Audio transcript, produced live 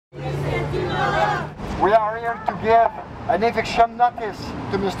We are here to give an eviction notice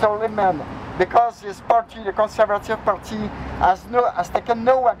to Mr. Libman because his party, the Conservative Party, has taken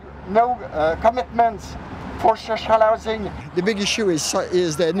no commitments for social housing. The big issue is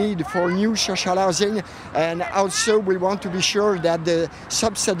the need for new social housing, and also we want to be sure that the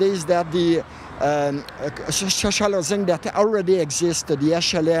subsidies that the social housing that already exist, the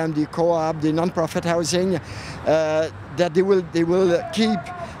HLM, the co-op, the non-profit housing, that they will keep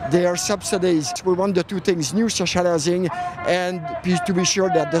their subsidies. We want the two things, new social housing and to be sure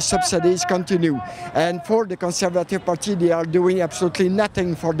that the subsidies continue. And for the Conservative Party, they are doing absolutely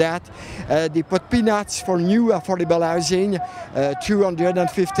nothing for that. They put peanuts for new affordable housing,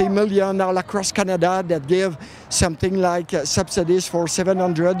 250 million all across Canada that give something like subsidies for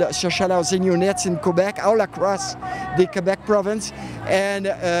 700 social housing units in Quebec, all across the Quebec province. And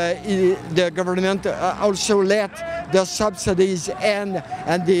the government also let the subsidies end,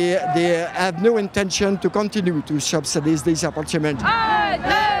 and they have no intention to continue to subsidize these apartments. 1, 2,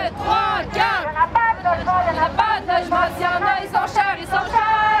 3, 4! Il n'y en a pas de logement, il y en a, ils sont chers.